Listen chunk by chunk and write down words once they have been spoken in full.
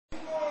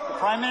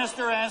Prime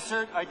Minister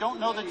answered, "I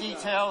don't know the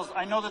details.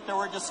 I know that there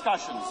were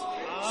discussions."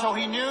 So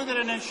he knew that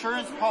an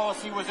insurance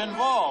policy was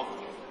involved.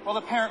 Well,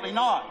 apparently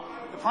not.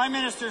 The Prime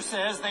Minister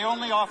says they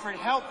only offered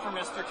help for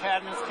Mr.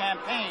 Cadman's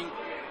campaign,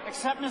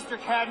 except Mr.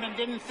 Cadman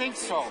didn't think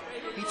so.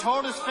 He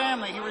told his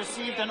family he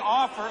received an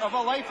offer of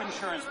a life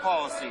insurance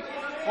policy.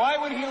 Why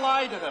would he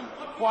lie to them?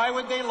 Why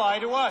would they lie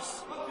to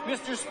us?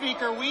 Mr.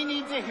 Speaker, we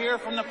need to hear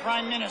from the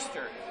Prime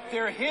Minister.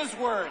 They're his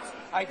words.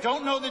 I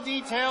don't know the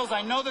details.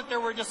 I know that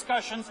there were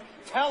discussions.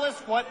 Tell us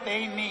what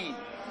they mean.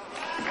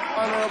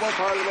 Honourable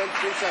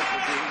Parliamentary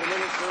Secretary, the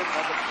Minister of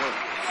Public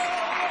Works.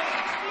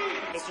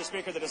 Mr.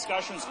 Speaker, the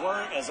discussions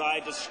were as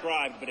I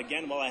described, but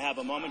again, while I have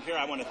a moment here,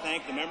 I want to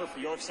thank the member for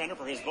York Centre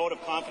for his vote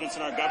of confidence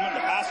in our government, the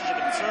passage of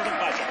the Conservative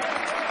budget.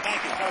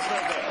 Thank you.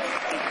 Councillor Bill.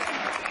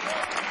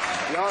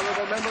 The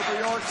honourable member for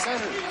York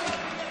Centre.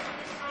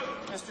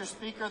 Mr.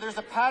 Speaker, there's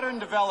a pattern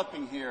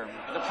developing here.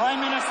 The Prime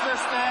Minister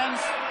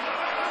stands...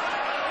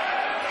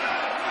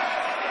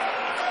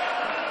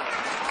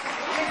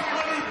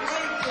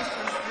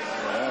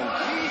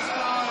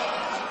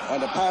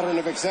 And a pattern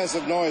of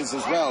excessive noise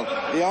as well.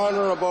 The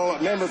honourable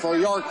member for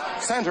York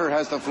Centre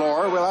has the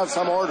floor. We'll have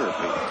some order,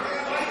 please.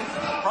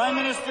 Prime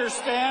Minister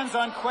stands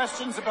on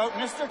questions about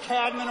Mr.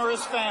 Cadman or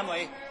his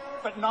family,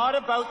 but not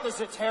about the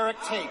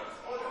Zeteric tape.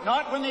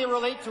 Not when they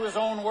relate to his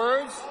own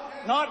words,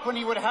 not when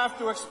he would have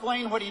to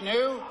explain what he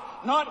knew,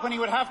 not when he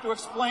would have to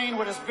explain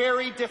what is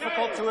very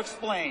difficult to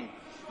explain.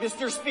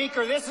 Mr.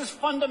 Speaker, this is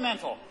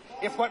fundamental.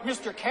 If what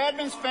Mr.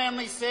 Cadman's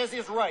family says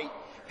is right,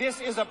 this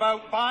is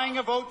about buying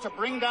a vote to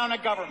bring down a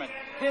government.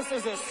 This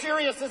is as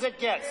serious as it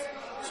gets.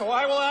 So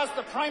I will ask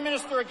the Prime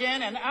Minister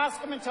again and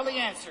ask him until he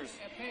answers.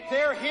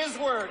 They're his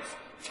words.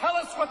 Tell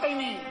us what they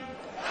mean.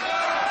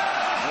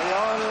 The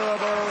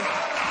Honourable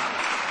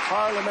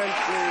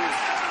Parliamentary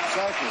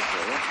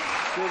Secretary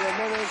to the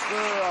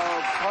Minister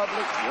of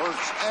Public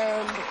Works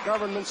and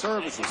Government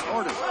Services.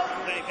 Order.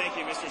 Thank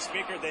you, Mr.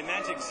 Speaker. They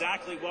meant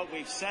exactly what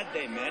we've said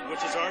they meant,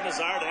 which is our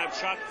desire to have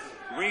Chuck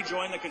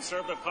rejoin the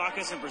Conservative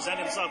caucus and present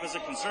himself as a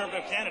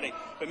Conservative candidate.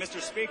 But,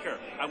 Mr. Speaker,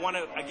 I want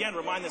to again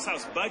remind this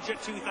House,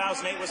 Budget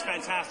 2008 was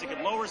fantastic.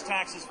 It lowers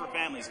taxes for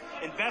families,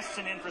 invests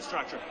in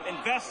infrastructure,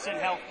 invests in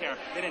health care,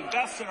 it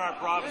invests in our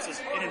provinces,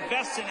 it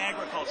invests in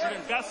agriculture, it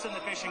invests in the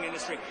fishing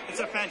industry. It's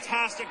a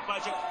fantastic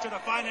budget. To the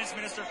Finance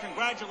Minister,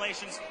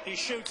 congratulations. He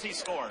shoots, he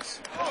scores.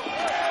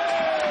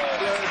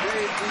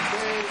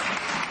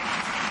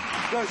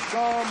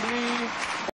 L'Assemblée